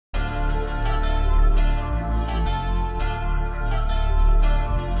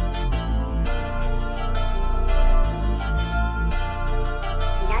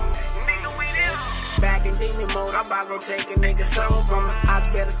My bot gon' take a nigga soul from me. I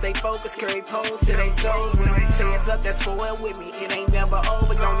better stay focused, carry poles till they souls with me. Say it's up, that's for well with me. It ain't never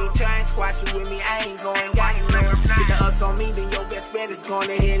over, don't need try and squash it with me. I ain't going, got it nerve. Get the us on me, then your best bet is going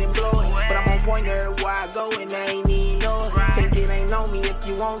ahead and blow it. But I'm on point there where I go and I ain't even know it. Think it ain't on me if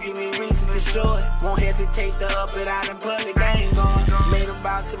you won't give me reason to show it. Won't hesitate to up it out in public, I ain't going. Made a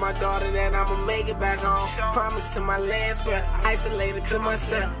vow to my daughter that I'ma make it back home. Promise to my last breath, isolated to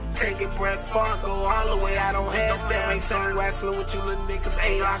myself. Take a breath far, go all the way, I don't have step. Ain't tongue wrestling with you little niggas,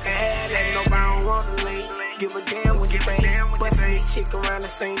 hey, I can have that. No, I don't want to late. Give a damn what you think. Bustin' this chick around the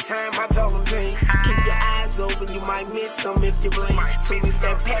same time, I told them things. Keep your eyes open, you might miss some if you blink. Soon as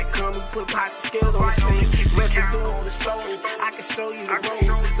that pack come, we put pots and scales on the sink. Residue on the stove, I can show you the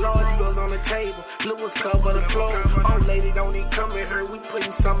roads. Large bills on the table, little ones cover the floor. Old lady don't need come in her, we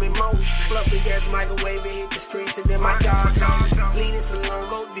putting some in motion. Fluff the gas, microwave it, hit the streets, and then my dog told me, leave this alone,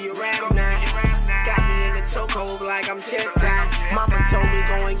 go do your rap now. Got me in the chokehold like I'm chest tied. Mama told me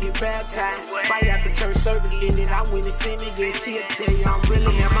go and get baptized. Right after church service ended, I went and seen it again. She'll tell you I'm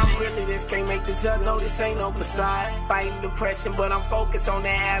really this. Can't make this up, no, this ain't no facade. Fighting depression, but I'm focused on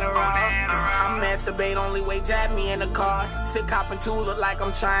that Adderall. I masturbate, only way jab me in the car. Still copping two, look like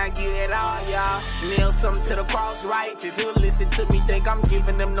I'm trying to get it all, y'all. Nail something to the cross, righteous. He'll listen to me, think I'm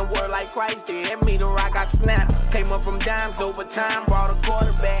giving them the word like Christ did. At me, the rock got snapped. Came up from dimes over time, brought a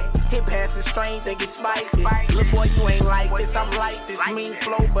quarterback. Hit passing strain, think it's spiked it. Little boy, you ain't like this, I'm like this. Mean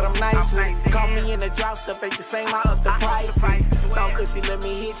flow, but I'm nice with it. Call me in the drop stuff, ain't the same, I up the price. Thought cause she let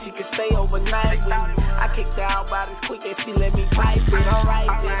me hit, she could stay overnight with me. I kicked her out about as quick as she let me pipe it.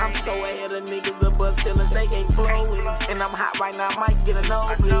 Alright then, I'm so ahead of niggas above ceilings, they can't flow with me. And I'm hot right now, I might get a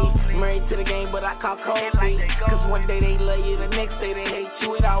nosebleed. Married to the game, but I call cold feet. Cause one day they love you, the next day they hate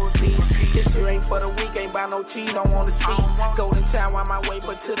you, it all repeats. This here ain't for the week, ain't buy no cheese, I wanna speak. Golden child on my way,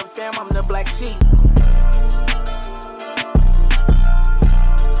 but to the fam, I'm the black sheep.